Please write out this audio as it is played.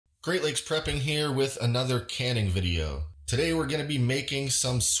Great Lakes Prepping here with another canning video. Today we're going to be making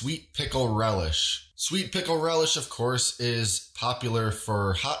some sweet pickle relish. Sweet pickle relish, of course, is popular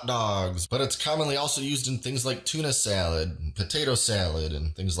for hot dogs, but it's commonly also used in things like tuna salad, potato salad,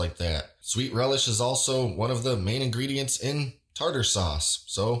 and things like that. Sweet relish is also one of the main ingredients in tartar sauce,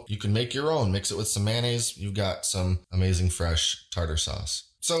 so you can make your own. Mix it with some mayonnaise, you've got some amazing fresh tartar sauce.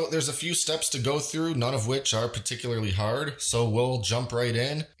 So there's a few steps to go through, none of which are particularly hard, so we'll jump right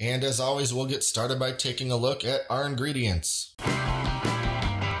in. And as always, we'll get started by taking a look at our ingredients.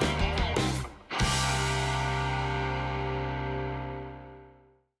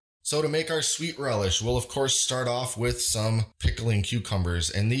 So to make our sweet relish, we'll of course start off with some pickling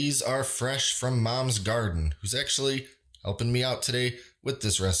cucumbers, and these are fresh from Mom's garden, who's actually helping me out today with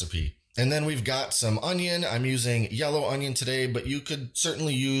this recipe. And then we've got some onion. I'm using yellow onion today, but you could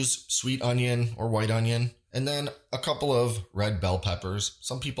certainly use sweet onion or white onion. And then a couple of red bell peppers.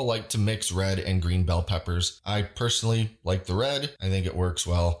 Some people like to mix red and green bell peppers. I personally like the red. I think it works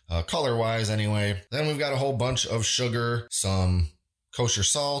well, color-wise anyway. Then we've got a whole bunch of sugar, some kosher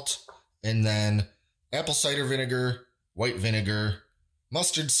salt, and then apple cider vinegar, white vinegar,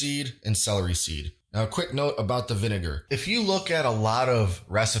 mustard seed, and celery seed. Now, a quick note about the vinegar. If you look at a lot of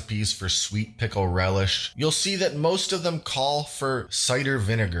recipes for sweet pickle relish, you'll see that most of them call for cider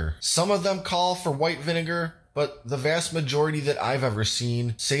vinegar. Some of them call for white vinegar, but the vast majority that I've ever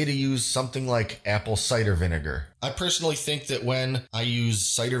seen say to use something like apple cider vinegar. I personally think that when I use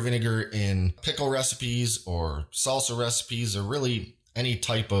cider vinegar in pickle recipes or salsa recipes or really any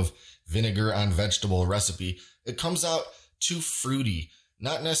type of vinegar on vegetable recipe, it comes out too fruity.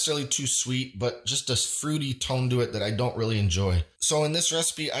 Not necessarily too sweet, but just a fruity tone to it that I don't really enjoy. So in this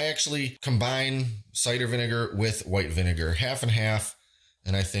recipe, I actually combine cider vinegar with white vinegar, half and half,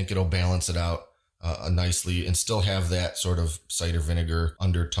 and I think it'll balance it out nicely and still have that sort of cider vinegar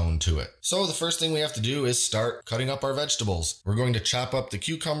undertone to it. So the first thing we have to do is start cutting up our vegetables. We're going to chop up the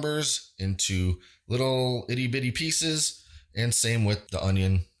cucumbers into little itty bitty pieces, and same with the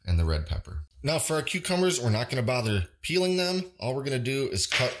onion and the red pepper. Now for our cucumbers, we're not going to bother peeling them. All we're going to do is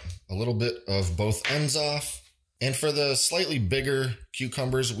cut a little bit of both ends off. And for the slightly bigger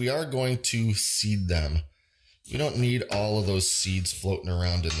cucumbers, we are going to seed them. We don't need all of those seeds floating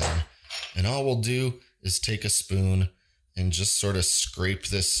around in there. And all we'll do is take a spoon and just sort of scrape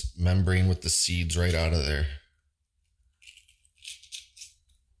this membrane with the seeds right out of there.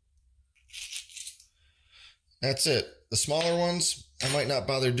 That's it. The smaller ones, I might not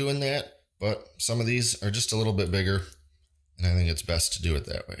bother doing that. But some of these are just a little bit bigger, and I think it's best to do it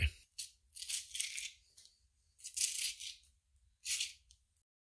that way.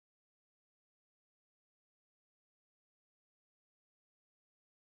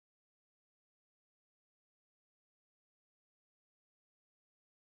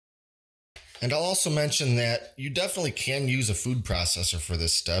 And I'll also mention that you definitely can use a food processor for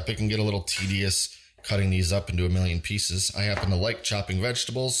this step. It can get a little tedious cutting these up into a million pieces. I happen to like chopping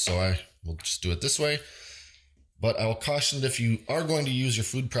vegetables, so we'll just do it this way. But I will caution that if you are going to use your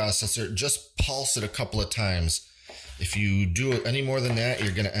food processor, just pulse it a couple of times. If you do any more than that,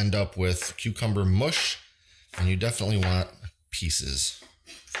 you're going to end up with cucumber mush, and you definitely want pieces.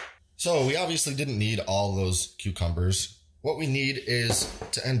 So we obviously didn't need all those cucumbers. What we need is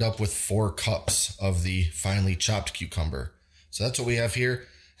to end up with 4 cups of the finely chopped cucumber. So that's what we have here.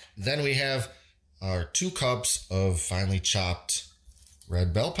 Then we have our 2 cups of finely chopped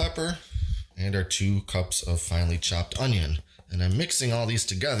red bell pepper and our 2 cups of finely chopped onion. And I'm mixing all these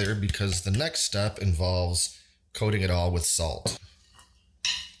together because the next step involves coating it all with salt.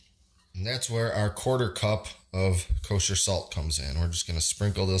 And that's where our 1/4 cup of kosher salt comes in. We're just going to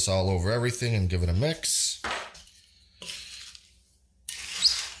sprinkle this all over everything and give it a mix.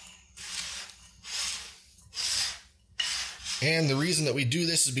 And the reason that we do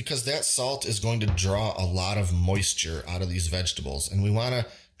this is because that salt is going to draw a lot of moisture out of these vegetables. And we want to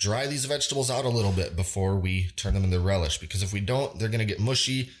dry these vegetables out a little bit before we turn them into relish, because if we don't, they're going to get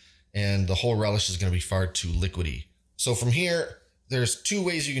mushy and the whole relish is going to be far too liquidy. So from here, there's 2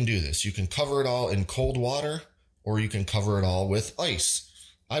 ways you can do this. You can cover it all in cold water, or you can cover it all with ice.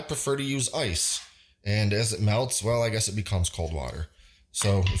 I prefer to use ice. And as it melts, well, I guess it becomes cold water.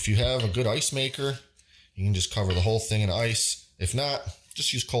 So if you have a good ice maker, you can just cover the whole thing in ice. If not,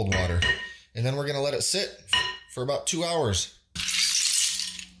 just use cold water. And then we're going to let it sit for about 2 hours.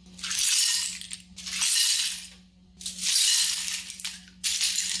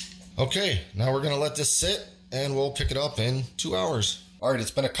 Okay, now we're going to let this sit and we'll pick it up in 2 hours. All right,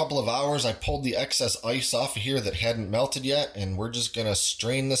 it's been a couple of hours. I pulled the excess ice off of here that hadn't melted yet, and we're just going to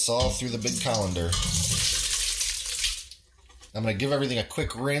strain this all through the big colander. I'm going to give everything a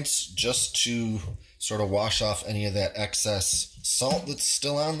quick rinse just to sort of wash off any of that excess salt that's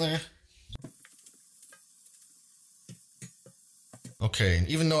still on there. Okay, and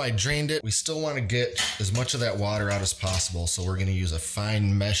even though I drained it, we still want to get as much of that water out as possible. So we're going to use a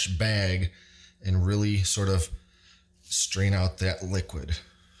fine mesh bag and really sort of strain out that liquid.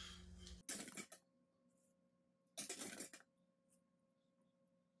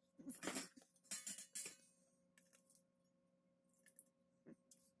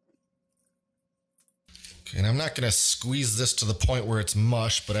 Okay, and I'm not going to squeeze this to the point where it's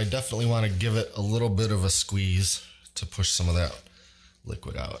mush, but I definitely want to give it a little bit of a squeeze to push some of that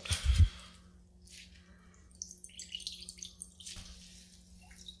liquid out.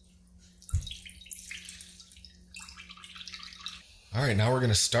 All right, now we're going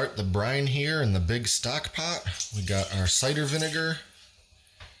to start the brine here in the big stock pot. We got our cider vinegar,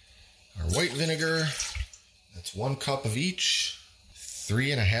 our white vinegar, that's 1 cup of each,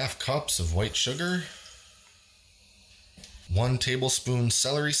 3.5 cups of white sugar, 1 tablespoon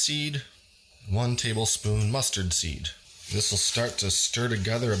celery seed, 1 tablespoon mustard seed. This will start to stir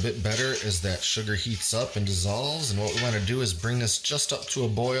together a bit better as that sugar heats up and dissolves. And what we want to do is bring this just up to a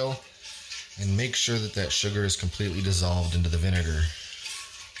boil and make sure that that sugar is completely dissolved into the vinegar.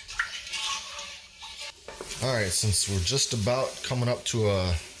 All right, since we're just about coming up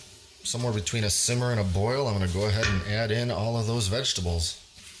to somewhere between a simmer and a boil, I'm going to go ahead and add in all of those vegetables.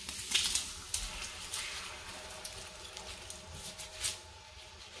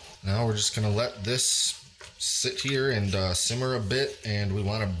 Now we're just going to let this sit here and simmer a bit, and we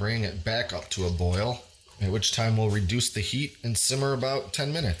want to bring it back up to a boil, at which time we'll reduce the heat and simmer about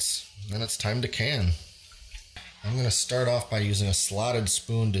 10 minutes. Then it's time to can. I'm going to start off by using a slotted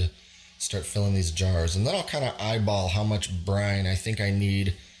spoon to start filling these jars, and then I'll kind of eyeball how much brine I think I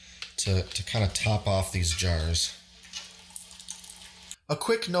need to kind of top off these jars. A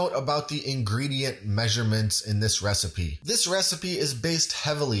quick note about the ingredient measurements in this recipe. This recipe is based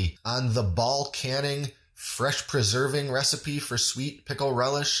heavily on the Ball Canning fresh preserving recipe for sweet pickle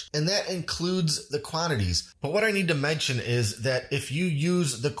relish, and that includes the quantities. But what I need to mention is that if you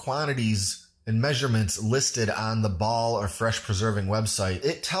use the quantities and measurements listed on the Ball or Fresh Preserving website,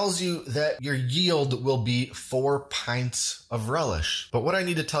 it tells you that your yield will be 4 pints of relish. But what I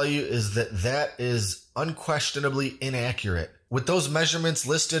need to tell you is that that is unquestionably inaccurate. With those measurements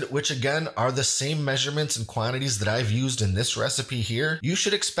listed, which again are the same measurements and quantities that I've used in this recipe here, you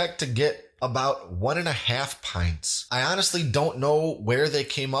should expect to get about 1.5 pints. I honestly don't know where they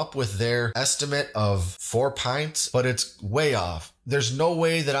came up with their estimate of 4 pints, but it's way off. There's no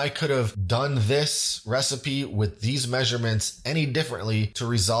way that I could have done this recipe with these measurements any differently to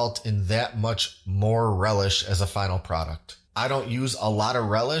result in that much more relish as a final product. I don't use a lot of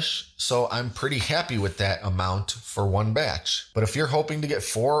relish, so I'm pretty happy with that amount for one batch. But if you're hoping to get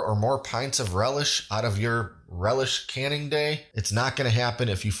 4 or more pints of relish out of your relish canning day, it's not going to happen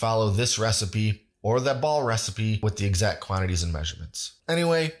if you follow this recipe or that Ball recipe with the exact quantities and measurements.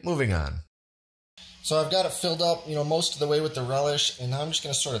 Anyway, moving on. So I've got it filled up, most of the way with the relish, and now I'm just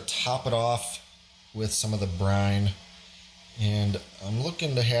going to sort of top it off with some of the brine. And I'm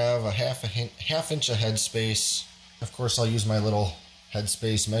looking to have a half inch of headspace. Of course, I'll use my little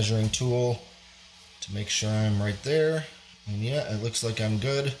headspace measuring tool to make sure I'm right there. And yeah, it looks like I'm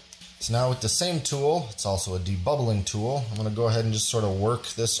good. So now with the same tool, it's also a debubbling tool, I'm going to go ahead and just sort of work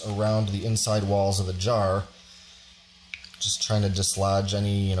this around the inside walls of the jar. Just trying to dislodge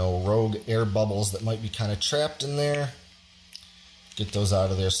any, rogue air bubbles that might be kind of trapped in there. Get those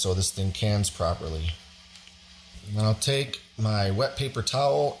out of there so this thing cans properly. And then I'll take my wet paper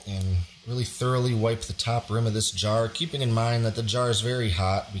towel and really thoroughly wipe the top rim of this jar, keeping in mind that the jar is very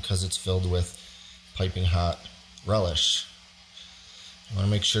hot because it's filled with piping hot relish. I want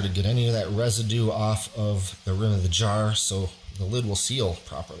to make sure to get any of that residue off of the rim of the jar so the lid will seal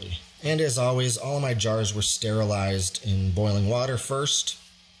properly. And as always, all of my jars were sterilized in boiling water first.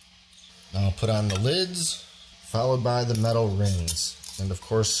 Now I'll put on the lids, followed by the metal rings. And of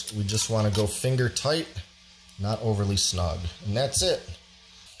course, we just want to go finger tight, not overly snug. And that's it.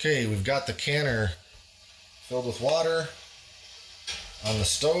 Okay, we've got the canner filled with water on the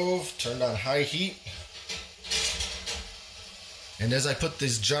stove, turned on high heat. And as I put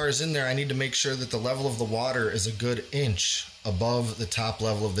these jars in there, I need to make sure that the level of the water is a good inch above the top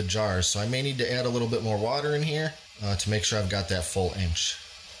level of the jars. So I may need to add a little bit more water in here to make sure I've got that full inch.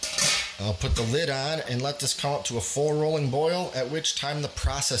 I'll put the lid on and let this come up to a full rolling boil, at which time the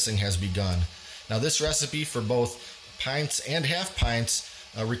processing has begun. Now this recipe for both pints and half pints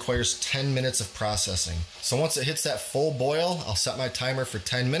requires 10 minutes of processing. So once it hits that full boil, I'll set my timer for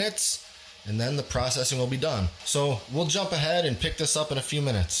 10 minutes. and then the processing will be done. So we'll jump ahead and pick this up in a few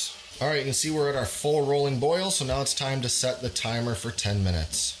minutes. All right, you can see we're at our full rolling boil, so now it's time to set the timer for 10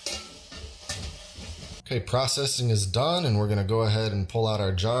 minutes. Okay, processing is done, and we're gonna go ahead and pull out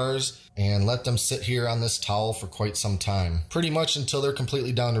our jars and let them sit here on this towel for quite some time, pretty much until they're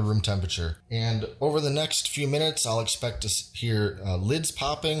completely down to room temperature. And over the next few minutes, I'll expect to hear lids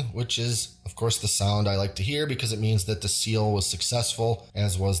popping, which is, of course, the sound I like to hear because it means that the seal was successful,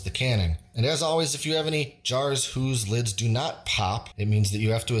 as was the canning. And as always, if you have any jars whose lids do not pop, it means that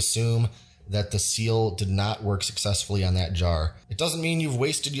you have to assume that the seal did not work successfully on that jar. It doesn't mean you've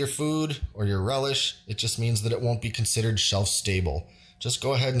wasted your food or your relish. It just means that it won't be considered shelf stable. Just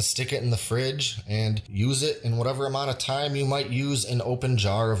go ahead and stick it in the fridge and use it in whatever amount of time you might use an open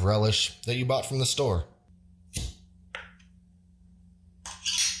jar of relish that you bought from the store.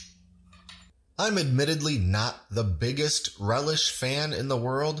 I'm admittedly not the biggest relish fan in the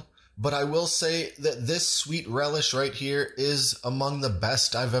world, but I will say that this sweet relish right here is among the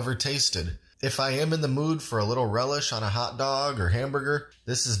best I've ever tasted. If I am in the mood for a little relish on a hot dog or hamburger,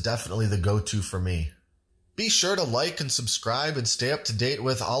 this is definitely the go-to for me. Be sure to like and subscribe and stay up to date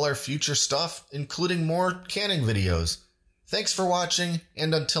with all our future stuff, including more canning videos. Thanks for watching,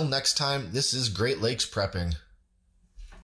 and until next time, this is Great Lakes Prepping.